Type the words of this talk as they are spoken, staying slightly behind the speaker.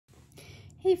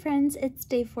Hey friends, it's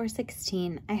day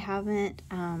 416. I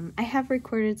have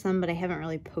recorded some, but I haven't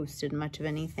really posted much of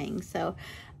anything, so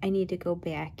I need to go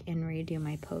back and redo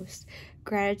my post.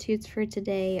 Gratitudes for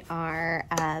today are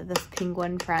this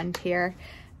penguin friend here.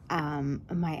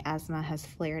 My asthma has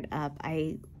flared up.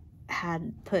 I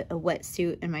had put a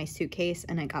wetsuit in my suitcase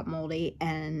and it got moldy,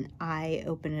 and I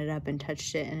opened it up and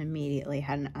touched it and immediately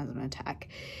had an asthma attack.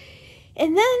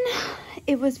 And then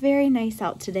it was very nice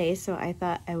out today, so I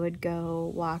thought I would go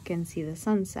walk and see the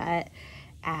sunset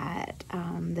at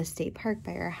the state park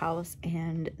by our house,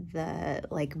 and the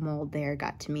mold there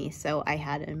got to me, so I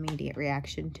had an immediate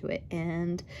reaction to it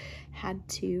and had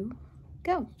to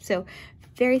go. So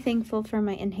very thankful for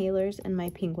my inhalers and my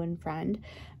penguin friend.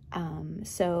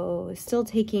 So still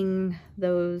taking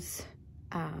those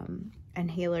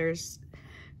inhalers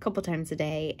a couple times a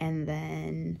day, and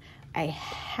then I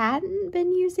hadn't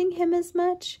been using him as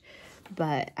much,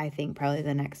 but I think probably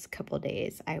the next couple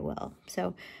days I will.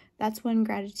 So that's one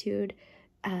gratitude.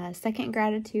 Second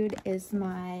gratitude is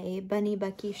my Bunny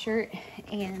Bucky shirt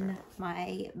and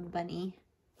my bunny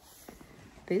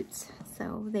boots.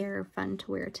 So they're fun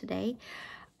to wear today.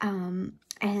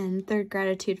 And third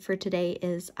gratitude for today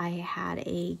is I had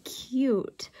a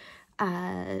cute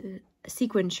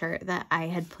sequin shirt that I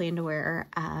had planned to wear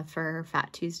for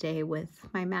Fat Tuesday with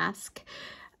my mask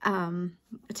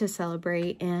to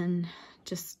celebrate, and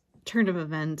just turn of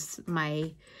events,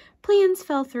 my plans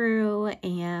fell through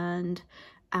and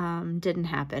didn't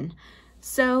happen.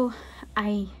 So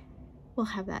I will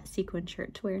have that sequin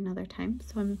shirt to wear another time,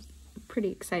 so I'm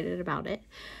pretty excited about it.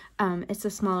 It's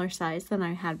a smaller size than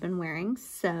I had been wearing,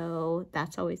 so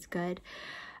that's always good.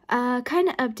 Kind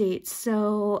of updates.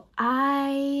 So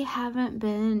I haven't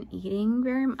been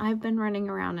eating I've been running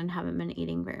around and haven't been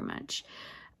eating very much.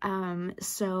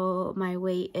 So my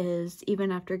weight is, even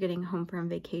after getting home from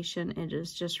vacation, it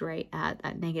is just right at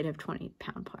that negative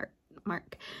 20-pound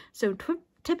mark. So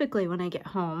typically when I get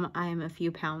home, I'm a few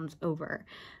pounds over.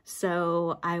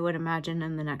 So I would imagine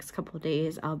in the next couple of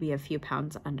days, I'll be a few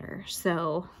pounds under.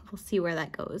 So we'll see where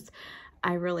that goes.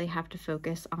 I really have to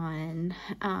focus on,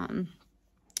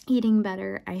 eating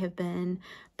better. I have been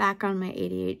back on my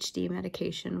ADHD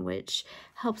medication, which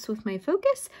helps with my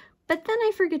focus, but then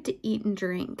I forget to eat and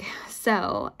drink.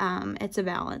 So it's a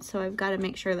balance. So I've got to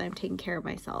make sure that I'm taking care of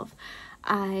myself.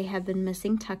 I have been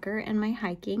missing Tucker and my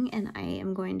hiking, and I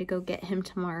am going to go get him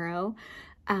tomorrow.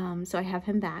 So I have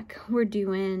him back. We're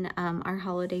doing our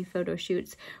holiday photo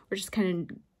shoots. We're just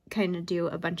kind of do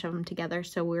a bunch of them together.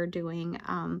 So we're doing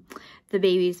the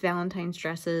baby's Valentine's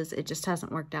dresses. It just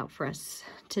hasn't worked out for us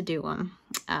to do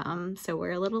them. So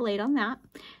we're a little late on that.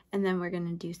 And then we're going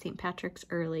to do St. Patrick's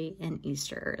early and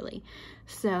Easter early.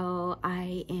 So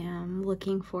I am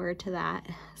looking forward to that.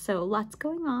 So lots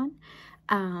going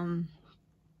on.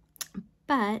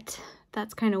 But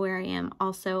that's kind of where I am.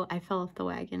 Also, I fell off the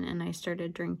wagon and I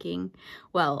started drinking.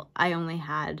 Well, I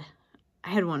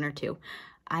had one or two.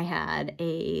 I had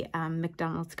a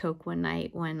McDonald's Coke one night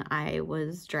when I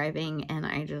was driving, and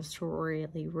I just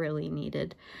really, really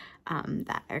needed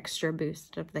that extra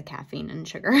boost of the caffeine and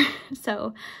sugar.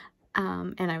 So,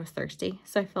 and I was thirsty,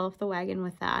 so I fell off the wagon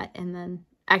with that. And then,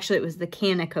 actually, it was the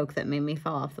can of Coke that made me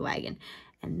fall off the wagon.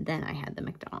 And then I had the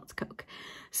McDonald's Coke.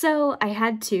 So I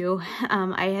had two.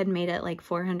 I had made it like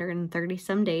 430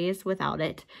 some days without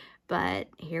it. But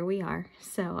here we are,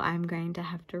 so I'm going to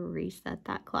have to reset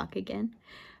that clock again.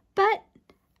 But,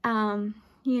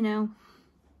 you know,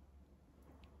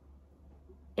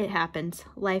 it happens.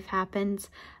 Life happens.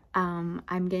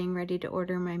 I'm getting ready to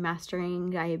order my Mastering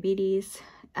Diabetes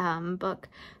book,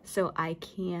 so I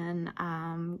can,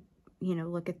 you know,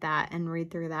 look at that and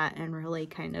read through that and really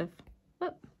kind of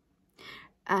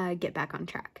get back on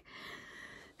track.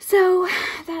 So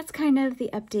that's kind of the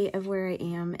update of where I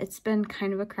am. It's been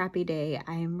kind of a crappy day.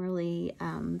 I'm really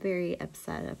very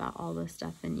upset about all the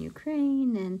stuff in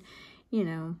Ukraine and, you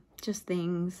know, just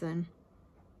things. And,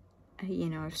 you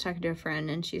know, I was talking to a friend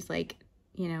and she's like,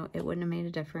 you know, it wouldn't have made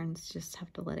a difference. Just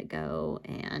have to let it go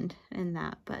and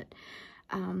that. But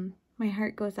my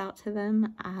heart goes out to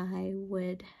them. I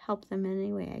would help them in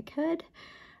any way I could.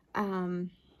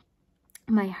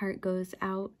 My heart goes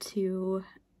out to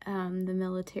the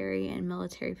military and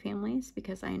military families,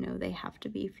 because I know they have to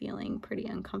be feeling pretty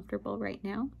uncomfortable right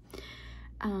now.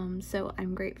 So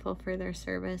I'm grateful for their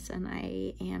service, and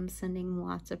I am sending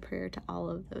lots of prayer to all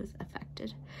of those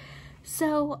affected.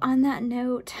 So on that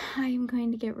note, I'm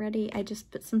going to get ready. I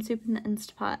just put some soup in the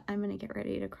Instapot. I'm going to get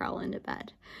ready to crawl into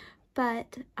bed.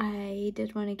 But I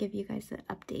did want to give you guys an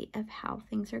update of how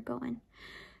things are going.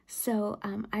 So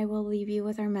I will leave you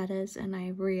with our metas, and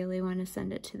I really want to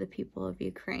send it to the people of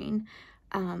Ukraine.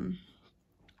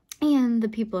 and the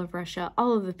people of Russia,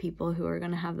 all of the people who are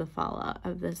going to have the fallout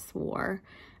of this war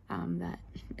that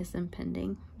is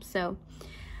impending. So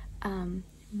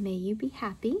may you be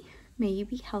happy, may you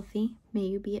be healthy, may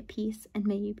you be at peace, and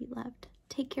may you be loved.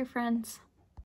 Take care, friends.